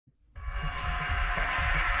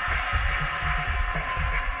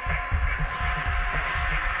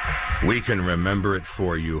We can remember it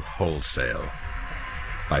for you wholesale.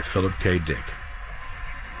 By Philip K. Dick.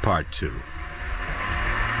 Part 2.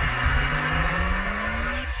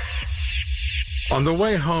 On the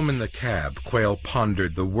way home in the cab, Quayle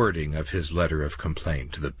pondered the wording of his letter of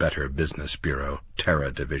complaint to the Better Business Bureau,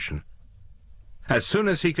 Terra Division. As soon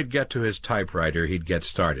as he could get to his typewriter, he'd get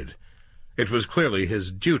started. It was clearly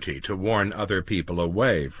his duty to warn other people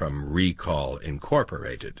away from Recall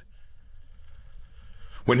Incorporated.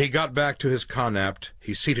 When he got back to his Connaught,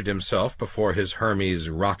 he seated himself before his Hermes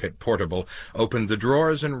rocket portable, opened the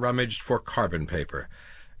drawers and rummaged for carbon paper,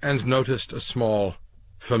 and noticed a small,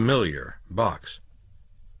 familiar box.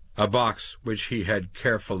 A box which he had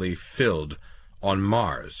carefully filled on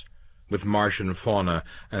Mars with Martian fauna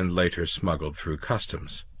and later smuggled through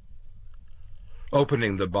customs.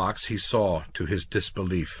 Opening the box, he saw, to his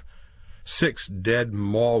disbelief, 6 dead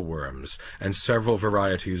mallworms and several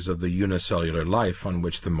varieties of the unicellular life on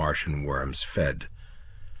which the Martian worms fed.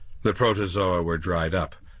 The protozoa were dried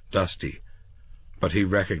up, dusty, but he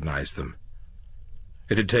recognized them.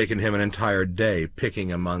 It had taken him an entire day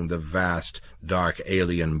picking among the vast, dark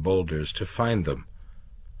alien boulders to find them.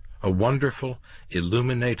 A wonderful,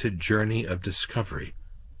 illuminated journey of discovery.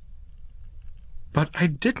 But I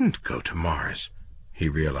didn't go to Mars, he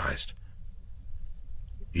realized.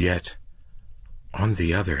 Yet, on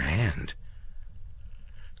the other hand...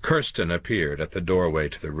 Kirsten appeared at the doorway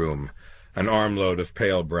to the room, an armload of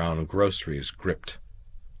pale brown groceries gripped.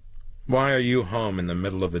 "Why are you home in the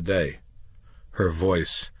middle of the day?" Her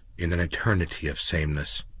voice, in an eternity of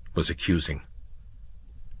sameness, was accusing.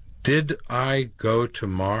 "Did I go to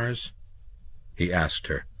Mars?" he asked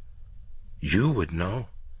her. "You would know."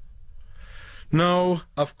 "No,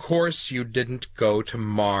 of course you didn't go to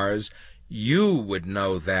Mars. You would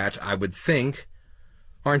know that, I would think.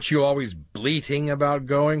 Aren't you always bleating about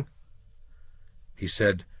going?" He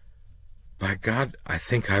said, "By God, I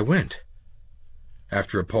think I went."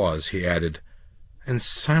 After a pause, he added, "And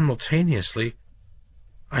simultaneously,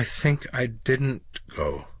 I think I didn't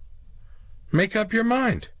go." "Make up your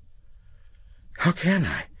mind." "How can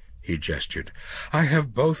I?" he gestured. "I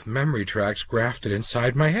have both memory tracks grafted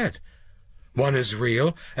inside my head. One is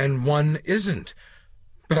real, and one isn't.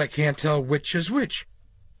 But I can't tell which is which.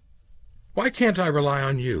 Why can't I rely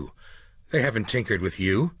on you? They haven't tinkered with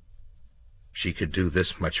you." She could do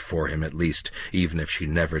this much for him, at least, even if she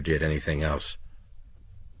never did anything else.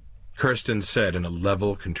 Kirsten said in a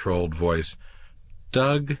level, controlled voice,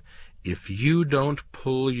 "Doug, if you don't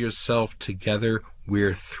pull yourself together,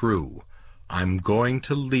 we're through. I'm going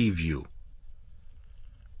to leave you."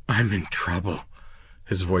 "I'm in trouble."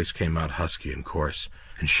 His voice came out husky and coarse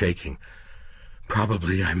and shaking.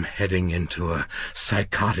 "Probably I'm heading into a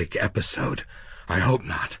psychotic episode. I hope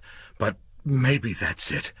not, but maybe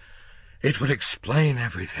that's it. It would explain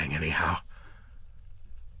everything, anyhow."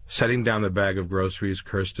 Setting down the bag of groceries,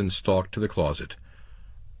 Kirsten stalked to the closet.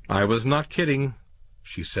 "I was not kidding,"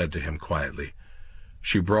 she said to him quietly.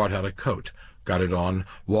 She brought out a coat, got it on,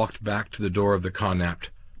 walked back to the door of the Connaught.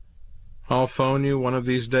 "I'll phone you one of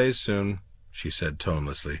these days soon," she said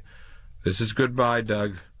tonelessly. "This is goodbye,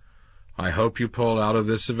 Doug. I hope you pull out of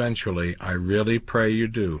this eventually. I really pray you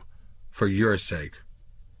do, for your sake."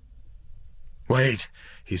 "Wait,"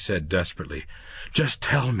 he said desperately. "Just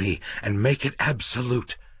tell me and make it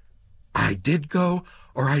absolute. I did go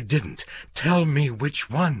or I didn't. Tell me which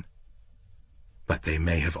one." But they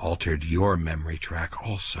may have altered your memory track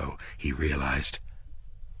also, he realized.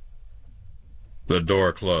 The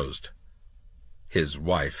door closed. His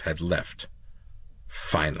wife had left.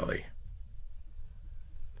 Finally.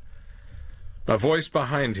 A voice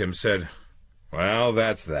behind him said, "Well,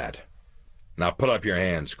 that's that. Now put up your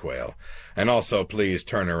hands, Quayle, and also please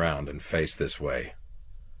turn around and face this way."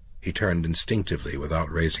 He turned instinctively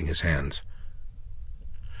without raising his hands.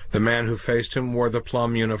 The man who faced him wore the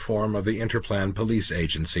plum uniform of the Interplan Police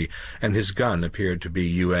Agency, and his gun appeared to be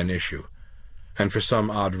UN issue. And for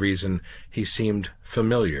some odd reason, he seemed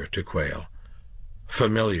familiar to Quayle.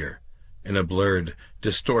 Familiar, in a blurred,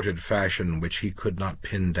 distorted fashion which he could not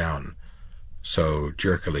pin down. So,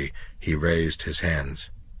 jerkily, he raised his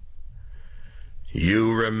hands.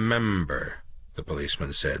 "You remember," the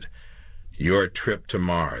policeman said, "your trip to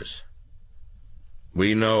Mars.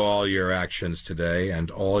 We know all your actions today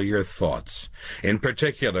and all your thoughts, in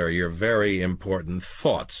particular your very important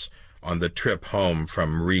thoughts on the trip home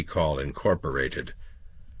from Recall Incorporated."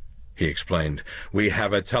 He explained, "We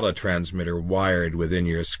have a teletransmitter wired within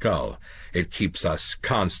your skull. It keeps us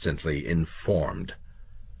constantly informed."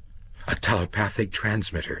 A telepathic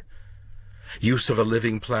transmitter. Use of a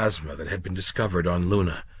living plasma that had been discovered on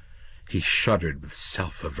Luna. He shuddered with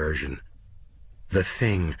self-aversion. The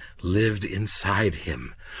thing lived inside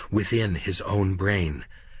him, within his own brain,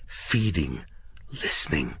 feeding,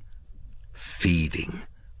 listening, feeding.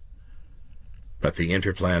 But the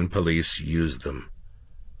Interplan police used them.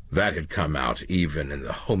 That had come out even in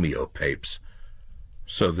the homeopapes.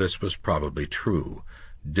 So this was probably true,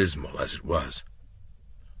 dismal as it was.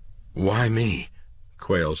 "Why me?"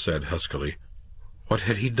 Quayle said huskily. What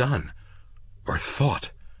had he done? Or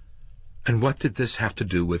thought? And what did this have to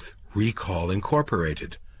do with Recall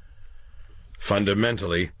Incorporated?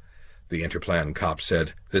 "Fundamentally," the Interplan cop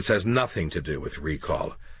said, "this has nothing to do with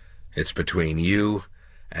Recall. It's between you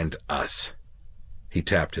and us." He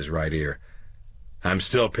tapped his right ear. "I'm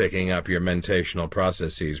still picking up your mentational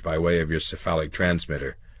processes by way of your cephalic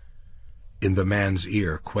transmitter." In the man's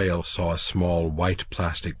ear, Quayle saw a small white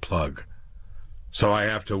plastic plug. "So I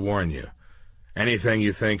have to warn you. Anything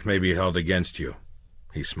you think may be held against you,"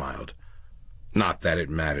 he smiled. "Not that it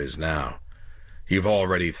matters now. You've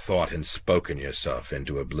already thought and spoken yourself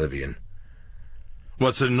into oblivion.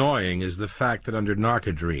 What's annoying is the fact that under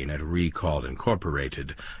Narcodrine at Recall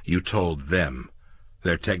Incorporated, you told them,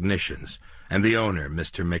 their technicians, and the owner,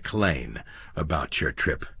 Mr. McLean, about your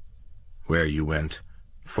trip. Where you went,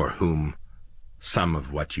 for whom, some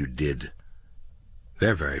of what you did.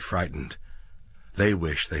 They're very frightened. They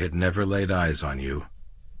wish they had never laid eyes on you,"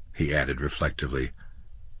 he added reflectively.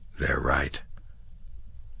 "They're right."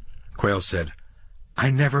 Quayle said, "I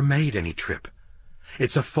never made any trip.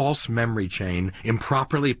 It's a false memory chain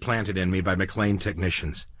improperly planted in me by McLean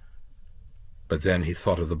technicians." But then he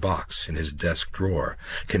thought of the box in his desk drawer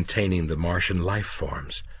containing the Martian life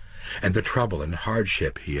forms, and the trouble and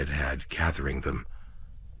hardship he had had gathering them.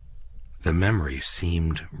 The memory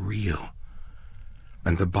seemed real.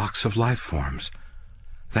 And the box of life forms,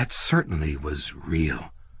 that certainly was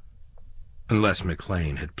real. Unless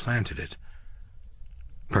McLean had planted it.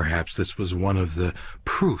 Perhaps this was one of the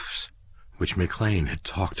proofs which McLean had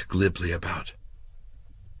talked glibly about.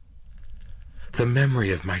 The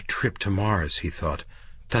memory of my trip to Mars, he thought,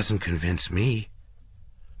 doesn't convince me.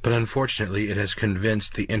 But unfortunately it has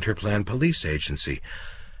convinced the Interplan Police Agency.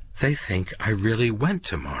 They think I really went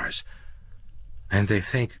to Mars. And they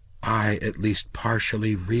think I at least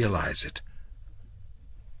partially realize it.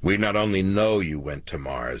 "We not only know you went to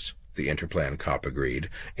Mars," the Interplan cop agreed,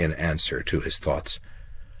 in answer to his thoughts,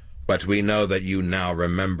 "but we know that you now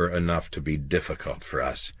remember enough to be difficult for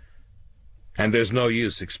us. And there's no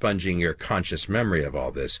use expunging your conscious memory of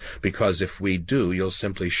all this, because if we do, you'll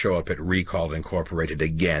simply show up at Recall Incorporated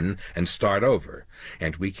again and start over,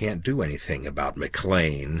 and we can't do anything about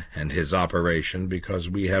McLean and his operation because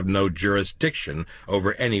we have no jurisdiction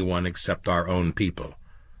over anyone except our own people.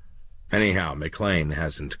 Anyhow, McLean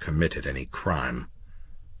hasn't committed any crime."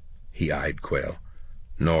 He eyed Quayle.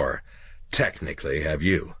 "Nor, technically, have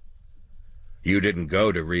you. You didn't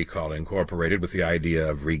go to Recall Incorporated with the idea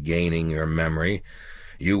of regaining your memory.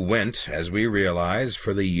 You went, as we realize,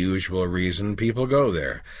 for the usual reason people go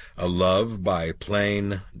there, a love by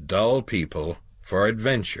plain, dull people for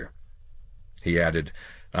adventure." He added,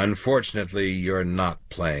 "Unfortunately, you're not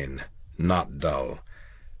plain, not dull,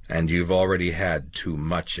 and you've already had too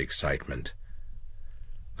much excitement.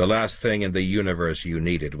 The last thing in the universe you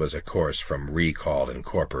needed was a course from Recall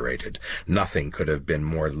Incorporated. Nothing could have been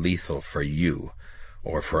more lethal for you,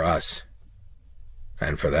 or for us,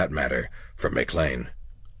 and for that matter, for McLean."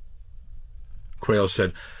 Quayle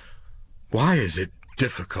said, "Why is it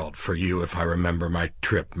difficult for you if I remember my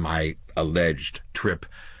trip, my alleged trip,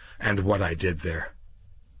 and what I did there?"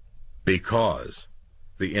 "Because,"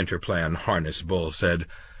 the Interplan harness bull said,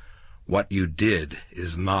 "what you did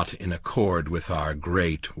is not in accord with our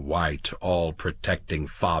great, white, all-protecting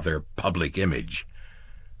father public image.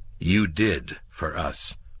 You did, for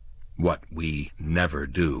us, what we never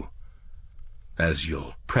do, as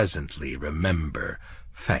you'll presently remember,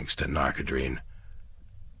 thanks to Narcodrine.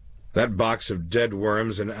 That box of dead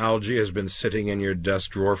worms and algae has been sitting in your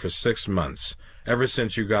desk drawer for 6 months, ever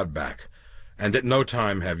since you got back, and at no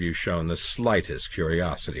time have you shown the slightest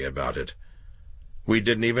curiosity about it. We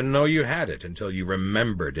didn't even know you had it until you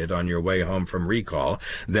remembered it on your way home from Recall.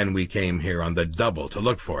 Then we came here on the double to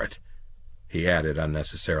look for it." He added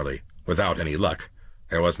unnecessarily, "Without any luck.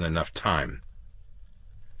 There wasn't enough time."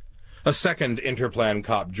 A second Interplan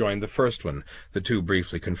cop joined the first one. The two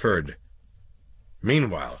briefly conferred.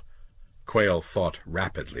 Meanwhile, Quayle thought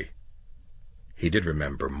rapidly. He did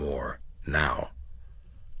remember more, now.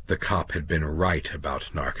 The cop had been right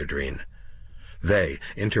about Narcodrine. They,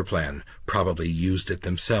 Interplan, probably used it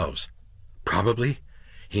themselves. Probably?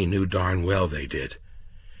 He knew darn well they did.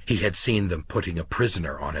 He had seen them putting a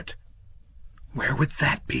prisoner on it. Where would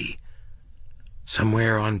that be?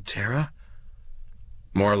 Somewhere on Terra?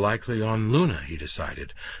 More likely on Luna, he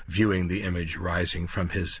decided, viewing the image rising from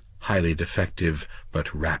his highly defective,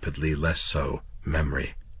 but rapidly less so,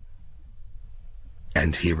 memory.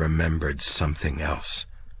 And he remembered something else.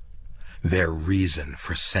 Their reason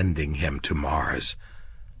for sending him to Mars.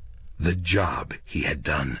 The job he had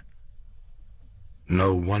done.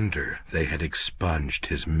 No wonder they had expunged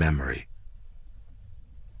his memory.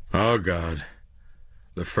 "Oh, God,"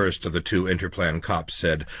 the first of the two Interplan cops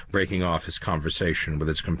said, breaking off his conversation with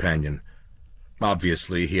his companion.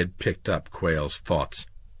 Obviously, he had picked up Quayle's thoughts.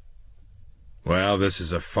 "Well, this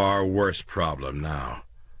is a far worse problem now.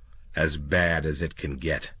 As bad as it can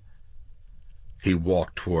get." He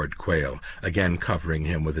walked toward Quayle, again covering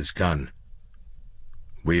him with his gun.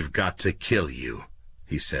 "We've got to kill you,"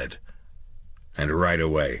 he said. "And right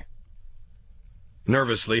away."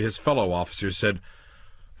 Nervously, his fellow officers said,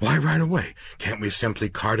 "Why right away? Can't we simply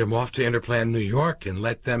cart him off to Interplan New York and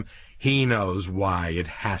let them—" "He knows why it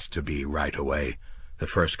has to be right away," the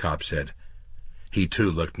first cop said. He too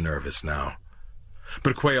looked nervous now.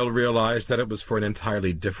 But Quayle realized that it was for an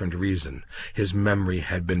entirely different reason. His memory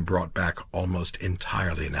had been brought back almost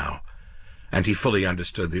entirely now, and he fully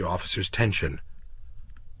understood the officer's tension.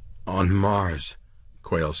 "On Mars,"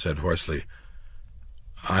 Quayle said hoarsely,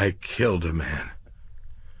 "I killed a man.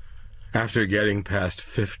 After getting past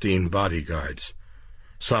 15 bodyguards,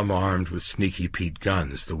 some armed with Sneaky Pete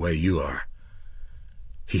guns the way you are.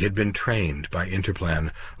 He had been trained by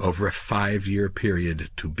Interplan over a 5-year period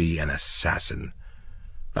to be an assassin.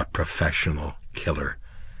 A professional killer.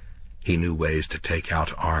 He knew ways to take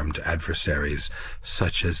out armed adversaries,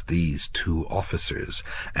 such as these two officers,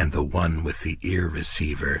 and the one with the ear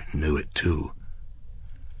receiver knew it too.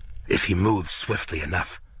 If he moved swiftly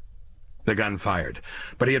enough." The gun fired,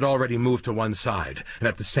 but he had already moved to one side, and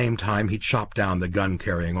at the same time he chopped down the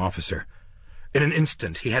gun-carrying officer. In an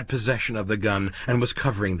instant he had possession of the gun and was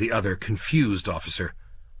covering the other confused officer.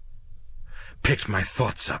 "Picked my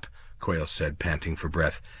thoughts up," Quayle said, panting for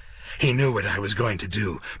breath. "He knew what I was going to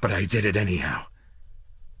do, but I did it anyhow."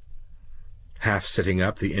 Half sitting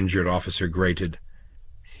up, the injured officer grated,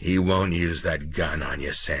 "He won't use that gun on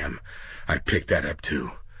you, Sam. I picked that up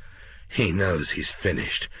too. He knows he's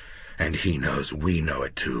finished, and he knows we know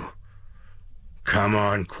it too. Come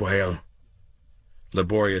on, Quayle."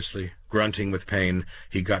 Laboriously, grunting with pain,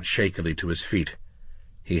 he got shakily to his feet.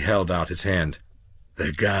 He held out his hand.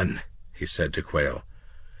 "The gun," he said to Quayle.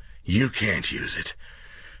 "You can't use it.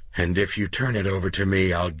 And if you turn it over to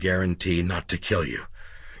me, I'll guarantee not to kill you.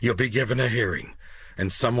 You'll be given a hearing,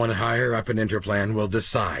 and someone higher up in Interplan will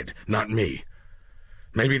decide, not me.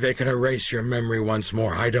 Maybe they can erase your memory once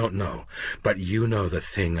more, I don't know. But you know the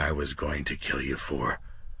thing I was going to kill you for.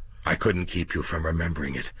 I couldn't keep you from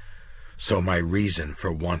remembering it. So my reason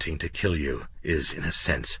for wanting to kill you is, in a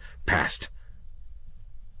sense, past."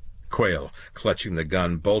 Quayle, clutching the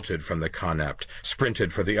gun, bolted from the Connaught,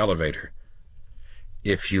 sprinted for the elevator.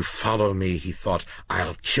 "If you follow me," he thought,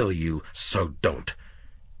 "I'll kill you, so don't."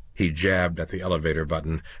 He jabbed at the elevator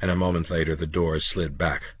button, and a moment later the doors slid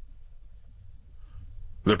back.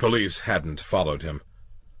 The police hadn't followed him.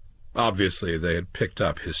 Obviously they had picked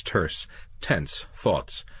up his terse, tense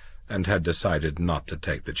thoughts, and had decided not to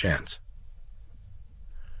take the chance.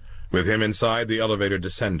 With him inside, the elevator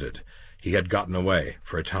descended. He had gotten away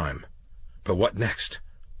for a time. But what next?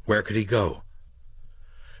 Where could he go?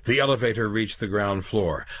 The elevator reached the ground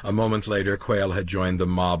floor. A moment later, Quayle had joined the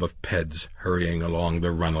mob of Peds hurrying along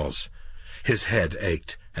the runnels. His head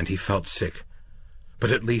ached, and he felt sick.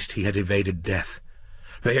 But at least he had evaded death.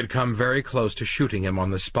 They had come very close to shooting him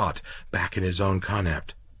on the spot, back in his own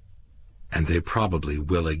Connaught. And they probably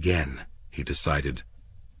will again, he decided,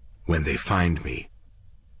 when they find me.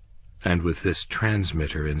 And with this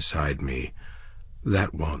transmitter inside me,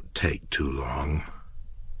 that won't take too long.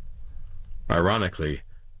 Ironically,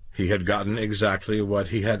 he had gotten exactly what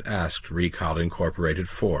he had asked Recall Incorporated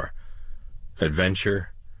for.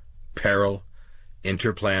 Adventure, peril,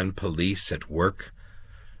 Interplan police at work,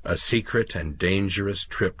 a secret and dangerous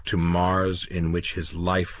trip to Mars in which his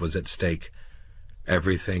life was at stake,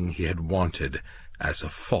 everything he had wanted as a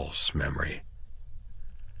false memory.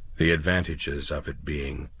 The advantages of it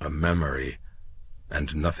being a memory,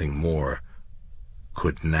 and nothing more,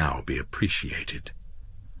 could now be appreciated.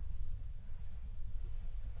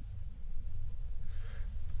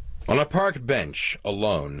 On a park bench,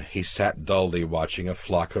 alone, he sat dully watching a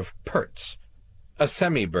flock of perts, a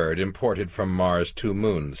semi-bird imported from Mars' 2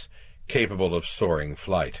 moons, capable of soaring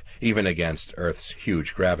flight, even against Earth's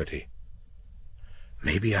huge gravity.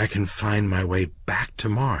 Maybe I can find my way back to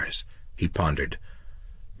Mars, he pondered.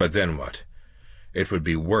 But then what? It would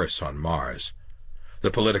be worse on Mars.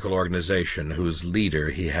 The political organization whose leader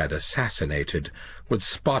he had assassinated would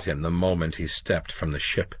spot him the moment he stepped from the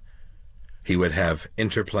ship. He would have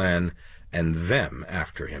Interplan and them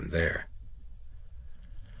after him there.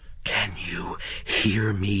 "Can you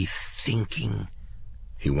hear me thinking?"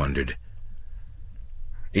 he wondered.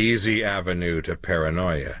 Easy avenue to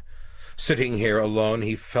paranoia. Sitting here alone,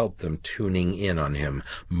 he felt them tuning in on him,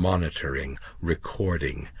 monitoring,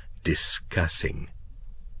 recording, discussing.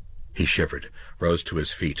 He shivered, rose to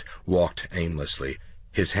his feet, walked aimlessly,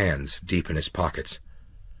 his hands deep in his pockets.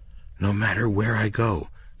 "No matter where I go,"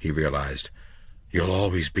 he realized, "you'll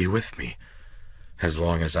always be with me, as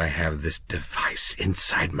long as I have this device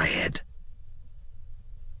inside my head.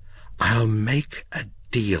 I'll make a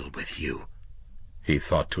deal with you," he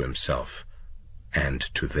thought to himself, and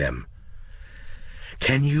to them.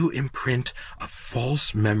 "Can you imprint a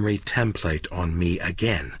false memory template on me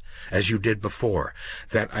again, as you did before,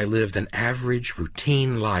 that I lived an average,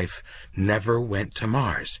 routine life, never went to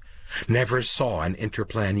Mars, never saw an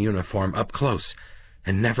Interplan uniform up close,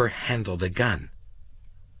 and never handled a gun?"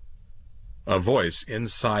 A voice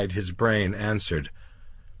inside his brain answered,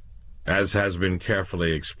 "As has been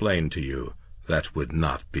carefully explained to you, that would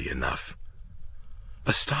not be enough."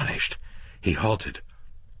 Astonished, he halted.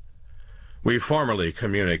 "We formerly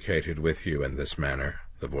communicated with you in this manner,"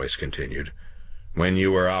 the voice continued, "when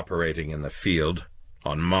you were operating in the field,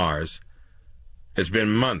 on Mars. It's been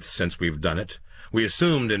months since we've done it. We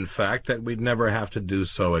assumed, in fact, that we'd never have to do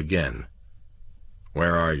so again.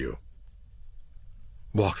 Where are you?"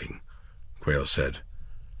 "Walking," Quayle said.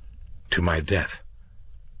 "To my death."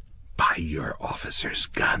 "By your officers'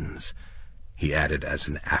 guns," he added as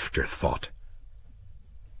an afterthought.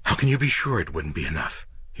 "How can you be sure it wouldn't be enough?"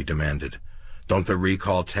 he demanded. "Don't the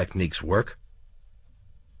recall techniques work?"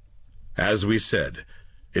 "As we said,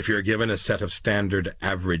 if you're given a set of standard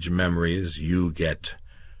average memories, you get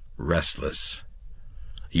restless.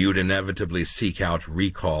 You'd inevitably seek out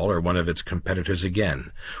recall or one of its competitors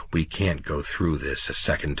again. We can't go through this a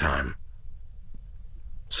second time."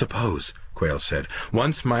 "Suppose," Quayle said,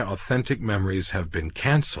 "once my authentic memories have been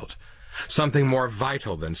cancelled, something more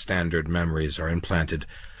vital than standard memories are implanted,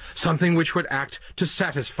 something which would act to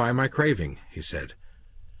satisfy my craving," he said.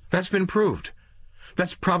 "That's been proved.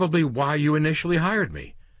 That's probably why you initially hired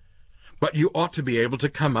me. But you ought to be able to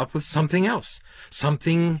come up with something else,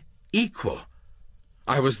 something equal.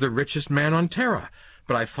 I was the richest man on Terra,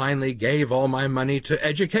 but I finally gave all my money to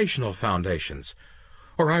educational foundations.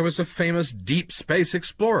 Or I was a famous deep space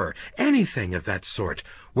explorer. Anything of that sort.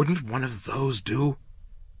 Wouldn't one of those do?"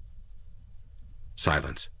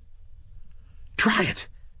 Silence. "Try it,"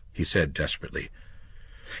 he said desperately.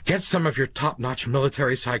 "Get some of your top-notch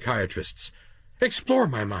military psychiatrists. Explore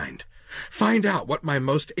my mind. Find out what my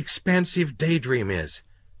most expansive daydream is."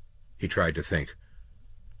 He tried to think.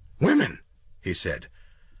 "Women," he said.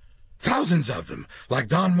 "Thousands of them, like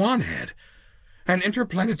Don Juan had. An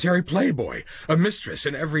interplanetary playboy, a mistress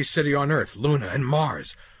in every city on Earth, Luna, and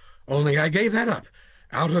Mars. Only I gave that up,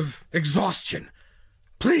 out of exhaustion.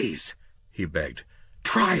 Please," he begged,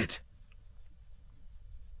 "try it."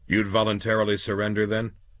 "You'd voluntarily surrender,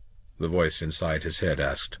 then?" the voice inside his head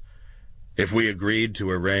asked. "If we agreed to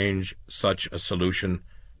arrange such a solution,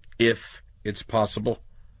 if it's possible?"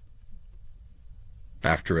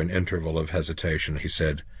 After an interval of hesitation, he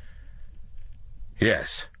said,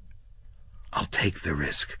 "Yes. I'll take the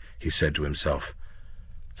risk," he said to himself,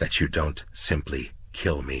 "that you don't simply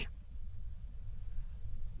kill me."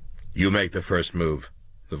 "You make the first move,"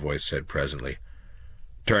 the voice said presently.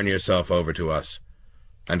 "Turn yourself over to us,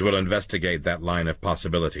 and we'll investigate that line of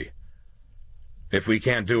possibility. If we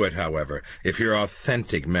can't do it, however, if your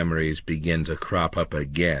authentic memories begin to crop up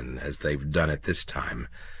again as they've done it this time,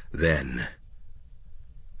 then—"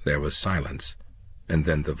 There was silence, and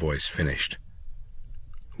then the voice finished.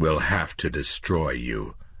 "We'll have to destroy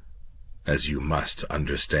you, as you must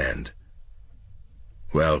understand.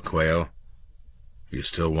 Well, Quayle, you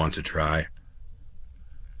still want to try?"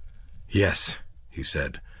 "Yes," he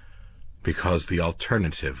said, because the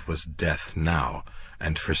alternative was death now,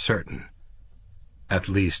 and for certain. At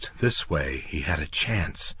least this way he had a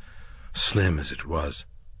chance, slim as it was.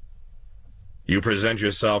 "You present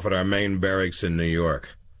yourself at our main barracks in New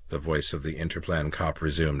York," the voice of the Interplan cop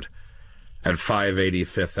resumed, "at 580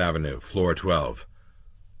 Fifth Avenue, floor 12.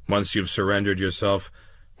 Once you've surrendered yourself,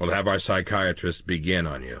 we'll have our psychiatrists begin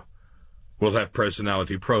on you. We'll have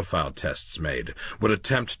personality profile tests made. We'll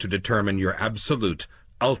attempt to determine your absolute,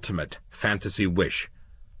 ultimate fantasy wish.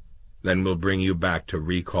 Then we'll bring you back to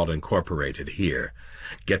Recall Incorporated here.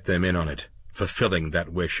 Get them in on it, fulfilling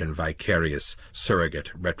that wish in vicarious,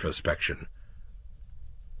 surrogate retrospection.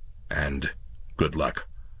 And Good luck.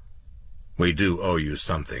 We do owe you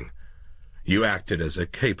something. You acted as a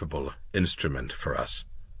capable instrument for us."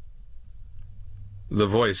 The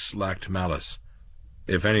voice lacked malice.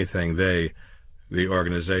 If anything, the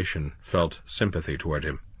organization, felt sympathy toward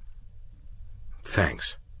him.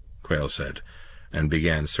 "Thanks," Quayle said, and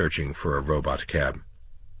began searching for a robot cab.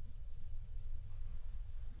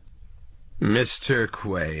 "Mr.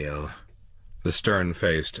 Quayle," the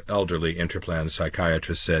stern-faced, elderly Interplan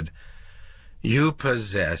psychiatrist said, "you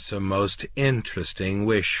possess a most interesting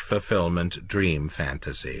wish-fulfillment dream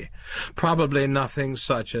fantasy. Probably nothing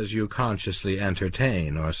such as you consciously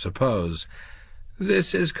entertain or suppose.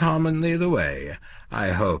 This is commonly the way. I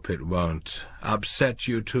hope it won't upset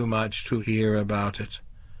you too much to hear about it."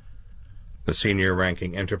 The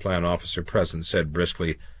senior-ranking Interplan officer present said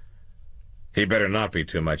briskly, "He better not be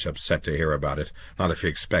too much upset to hear about it, not if he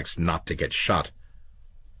expects not to get shot."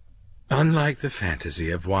 "Unlike the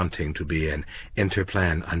fantasy of wanting to be an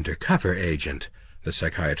Interplan undercover agent," the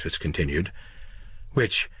psychiatrist continued,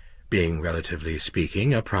 "which, being relatively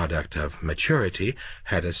speaking a product of maturity,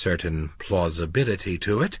 had a certain plausibility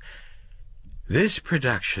to it, this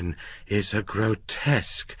production is a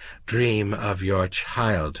grotesque dream of your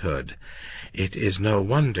childhood. It is no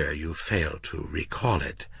wonder you fail to recall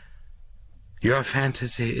it. Your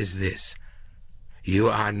fantasy is this. You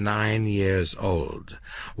are 9 years old,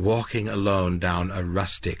 walking alone down a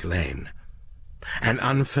rustic lane. An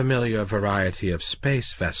unfamiliar variety of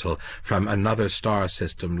space vessel from another star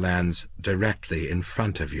system lands directly in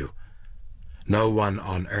front of you. No one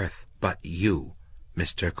on Earth but you,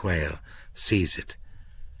 Mr. Quayle, sees it.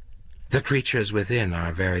 The creatures within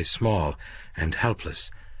are very small and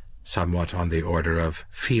helpless, somewhat on the order of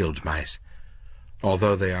field mice,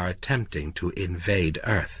 although they are attempting to invade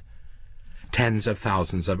Earth. Tens of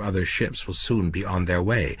thousands of other ships will soon be on their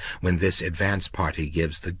way when this advance party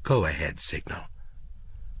gives the go-ahead signal."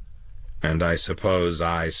 "And I suppose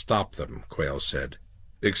I stop them," Quayle said,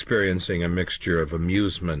 experiencing a mixture of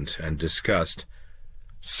amusement and disgust.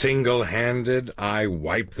 "Single-handed, I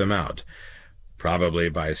wipe them out, probably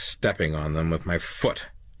by stepping on them with my foot."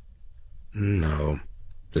 "No,"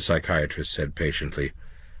 the psychiatrist said patiently.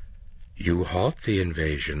 "You halt the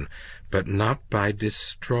invasion, but not by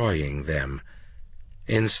destroying them.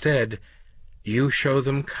 Instead, you show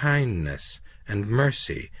them kindness and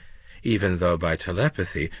mercy, even though by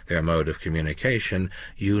telepathy, their mode of communication,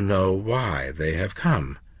 you know why they have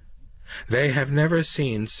come. They have never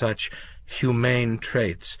seen such humane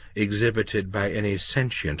traits exhibited by any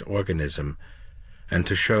sentient organism, and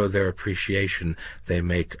to show their appreciation, they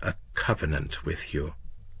make a covenant with you."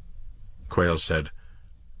 Quayle said,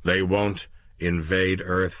 "They won't invade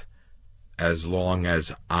Earth as long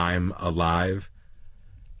as I'm alive?"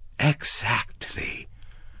 "Exactly."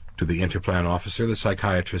 To the Interplan officer, the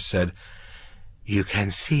psychiatrist said, "You can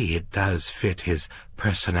see it does fit his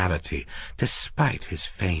personality, despite his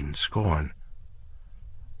feigned scorn."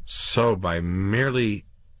 "So by merely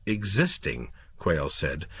existing," Quayle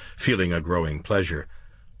said, feeling a growing pleasure,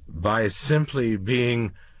 "by simply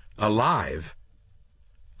being alive,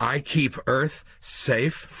 I keep Earth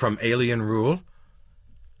safe from alien rule?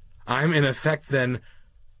 I'm in effect, then,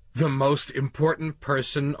 the most important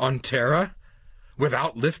person on Terra,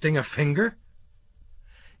 without lifting a finger?"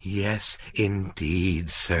 "Yes, indeed,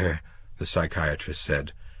 sir," the psychiatrist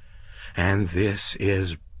said. "And this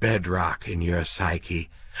is bedrock in your psyche.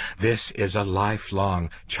 This is a lifelong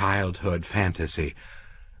childhood fantasy,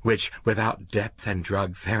 which, without depth and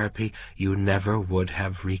drug therapy, you never would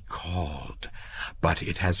have recalled. But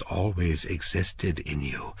it has always existed in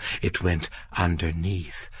you. It went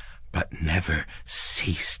underneath, but never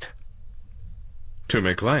ceased." To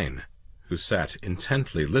McLean, who sat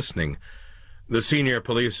intently listening, the senior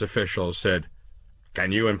police official said,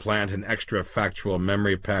 "Can you implant an extra-factual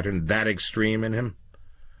memory pattern that extreme in him?"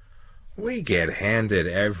 "We get handed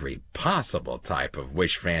every possible type of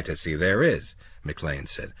wish fantasy there is," McLean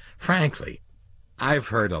said. "Frankly, I've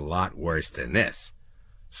heard a lot worse than this.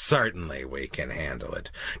 Certainly we can handle it.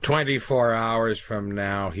 24 hours from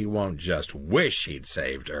now, he won't just wish he'd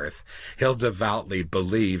saved Earth. He'll devoutly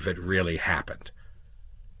believe it really happened."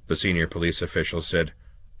 The senior police official said,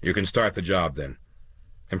 "You can start the job, then.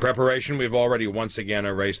 In preparation, we've already once again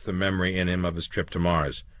erased the memory in him of his trip to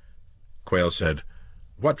Mars." Quayle said,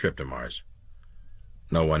 "What trip to Mars?"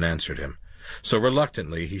 No one answered him, so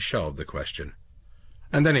reluctantly he shelved the question.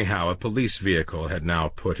 And anyhow, a police vehicle had now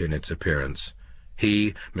put in its appearance.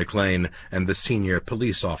 He, McLean, and the senior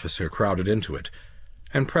police officer crowded into it,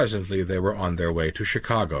 and presently they were on their way to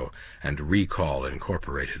Chicago and Recall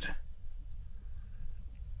Incorporated.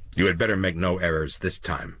 "You had better make no errors this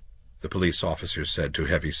time," the police officer said to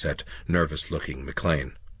heavy-set, nervous-looking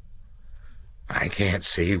McLean. "I can't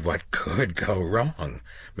see what could go wrong,"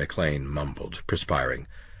 McLean mumbled, perspiring.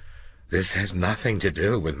 "This has nothing to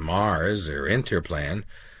do with Mars or Interplan.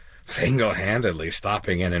 Single-handedly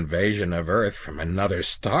stopping an invasion of Earth from another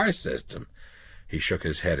star system." He shook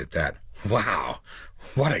his head at that. "Wow,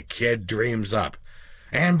 what a kid dreams up.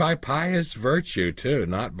 And by pious virtue, too,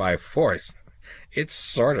 not by force. It's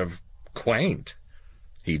sort of quaint."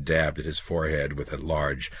 He dabbed at his forehead with a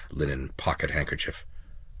large linen pocket-handkerchief.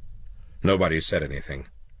 Nobody said anything.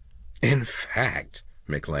 "In fact,"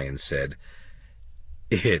 McLean said,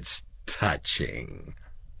 "it's touching."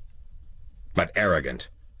 "But arrogant,"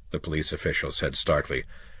 the police official said starkly,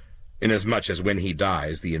 "inasmuch as when he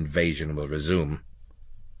dies the invasion will resume.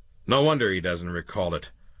 No wonder he doesn't recall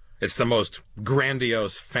it. It's the most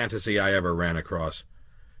grandiose fantasy I ever ran across."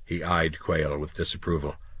 He eyed Quayle with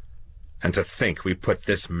disapproval. "And to think we put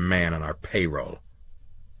this man on our payroll."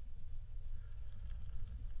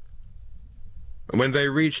 When they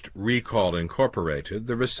reached Recall Incorporated,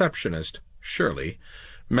 the receptionist, Shirley,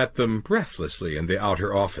 met them breathlessly in the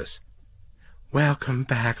outer office. "Welcome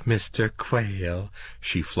back, Mr. Quayle,"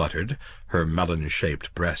 she fluttered, her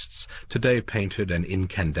melon-shaped breasts, today painted an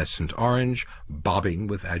incandescent orange, bobbing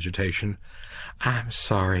with agitation. "I'm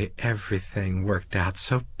sorry everything worked out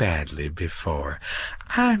so badly before.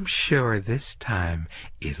 I'm sure this time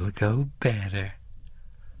it'll go better."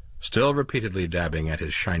 Still repeatedly dabbing at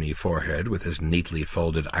his shiny forehead with his neatly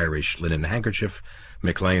folded Irish linen handkerchief,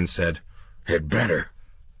 McLean said, "It better."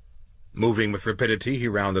 Moving with rapidity, he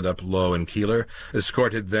rounded up Lowe and Keeler,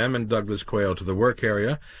 escorted them and Douglas Quayle to the work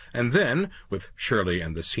area, and then, with Shirley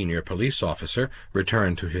and the senior police officer,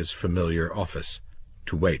 returned to his familiar office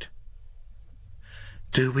to wait.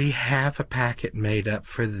 "Do we have a packet made up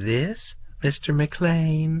for this, Mr.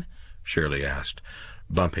 McLean?" Shirley asked,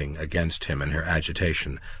 bumping against him in her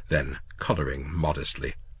agitation, then coloring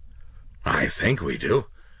modestly. "I think we do."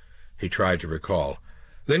 He tried to recall,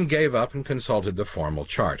 then gave up and consulted the formal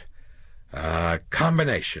chart. "A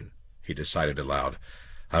combination," he decided aloud,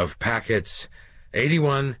 "of packets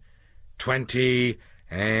 81, 20,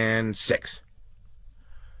 and 6.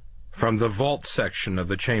 From the vault section of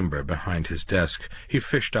the chamber behind his desk, he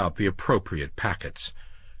fished out the appropriate packets,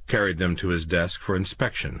 carried them to his desk for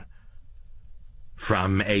inspection.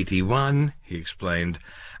 "From 81, he explained,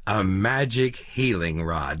 "a magic healing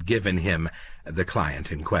rod given him," the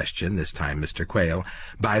client in question, this time Mr. Quayle,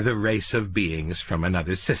 "by the race of beings from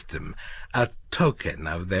another system, a token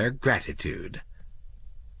of their gratitude."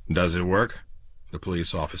 "Does it work?" the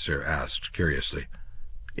police officer asked curiously.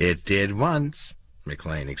 "It did once,"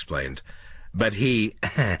 McLean explained. "But he,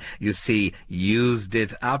 you see, used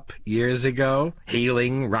it up years ago,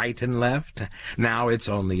 healing right and left. Now it's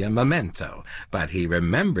only a memento, but he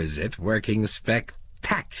remembers it working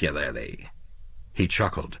spectacularly." He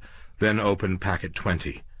chuckled, then opened packet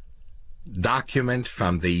 20. "Document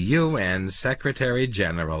from the UN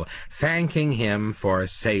Secretary-General thanking him for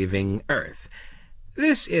saving Earth.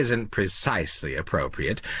 This isn't precisely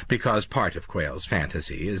appropriate, because part of Quayle's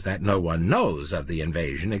fantasy is that no one knows of the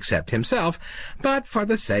invasion except himself, but for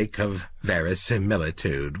the sake of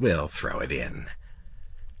verisimilitude we'll throw it in."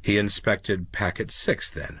 He inspected packet 6,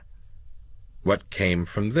 then. What came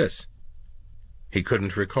from this? He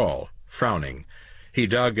couldn't recall, frowning. He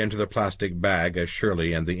dug into the plastic bag as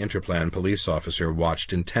Shirley and the Interplan police officer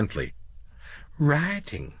watched intently.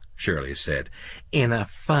 "Writing," Shirley said, "in a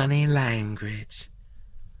funny language."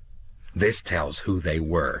 "This tells who they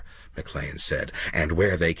were," McLean said, "and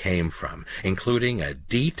where they came from, including a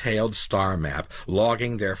detailed star map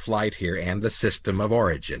logging their flight here and the system of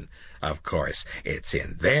origin. Of course, it's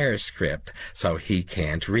in their script, so he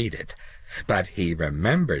can't read it, but he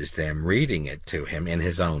remembers them reading it to him in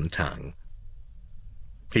his own tongue."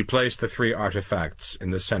 He placed the 3 artifacts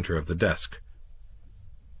in the center of the desk.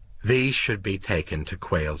 "These should be taken to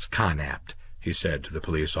Quayle's Connapt," he said to the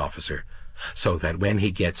police officer, "so that when he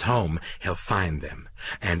gets home he'll find them,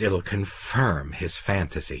 and it'll confirm his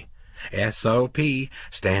fantasy. SOP,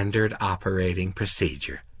 standard operating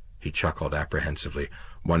procedure." He chuckled apprehensively,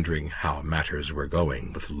 wondering how matters were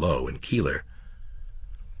going with Lowe and Keeler.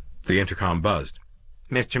 The intercom buzzed.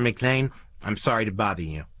 "Mr. McLean, I'm sorry to bother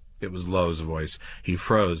you." It was Lowe's voice. He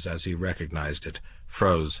froze as he recognized it,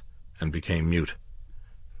 froze, and became mute.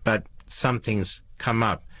 "But something's come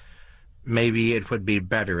up. Maybe it would be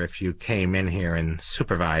better if you came in here and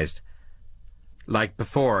supervised. Like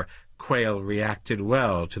before, Quayle reacted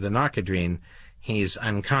well to the narcodrine. He's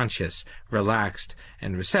unconscious, relaxed,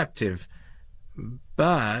 and receptive.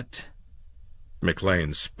 But—"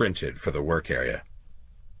 McLean sprinted for the work area.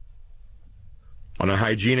 On a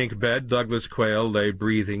hygienic bed, Douglas Quayle lay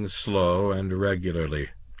breathing slow and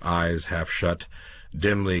regularly, eyes half shut,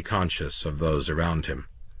 dimly conscious of those around him.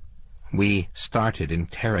 "We started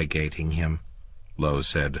interrogating him," Lowe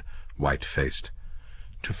said, white-faced,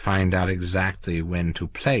 "to find out exactly when to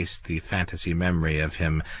place the fantasy memory of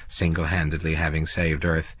him single-handedly having saved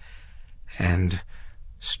Earth. And,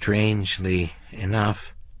 strangely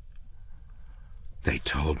enough, they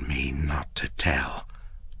told me not to tell,"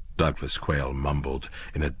 Douglas Quayle mumbled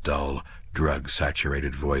in a dull,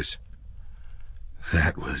 drug-saturated voice.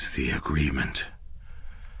 "That was the agreement.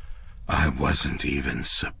 I wasn't even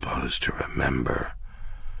supposed to remember.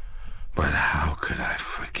 But how could I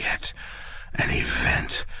forget an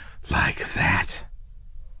event like that?"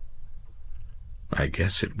 "I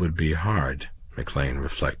guess it would be hard," McLean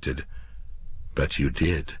reflected. "But you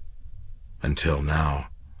did. Until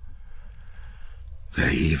now."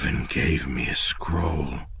 "They even gave me a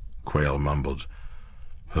scroll," Quayle mumbled,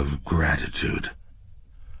 "of gratitude.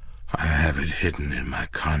 I have it hidden in my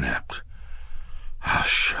connapt. I'll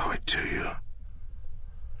show it to you."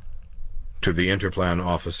 To the Interplan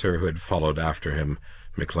officer who had followed after him,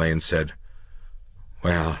 McLean said,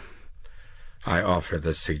 "Well, I offer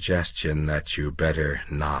the suggestion that you better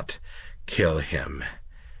not kill him.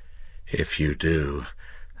 If you do,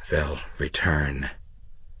 they'll return."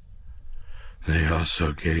 "They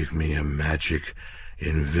also gave me a magic,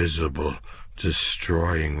 invisible,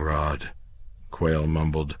 destroying rod," Quayle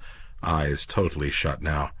mumbled, eyes totally shut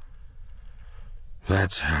now.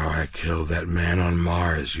 "That's how I killed that man on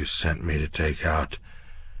Mars you sent me to take out.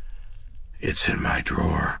 It's in my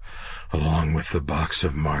drawer, along with the box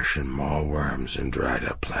of Martian mallworms and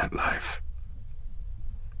dried-up plant life."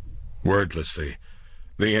 Wordlessly,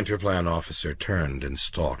 the Interplan officer turned and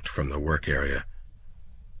stalked from the work area.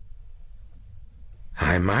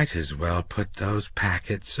 "I might as well put those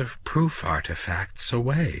packets of proof artifacts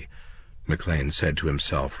away," McLean said to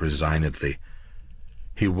himself resignedly.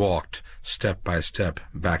 He walked, step by step,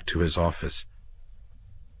 back to his office.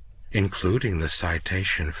 "Including the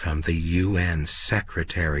citation from the UN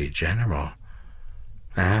Secretary-General.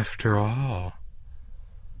 After all."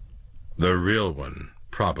 The real one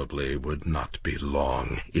probably would not be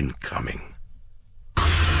long in coming.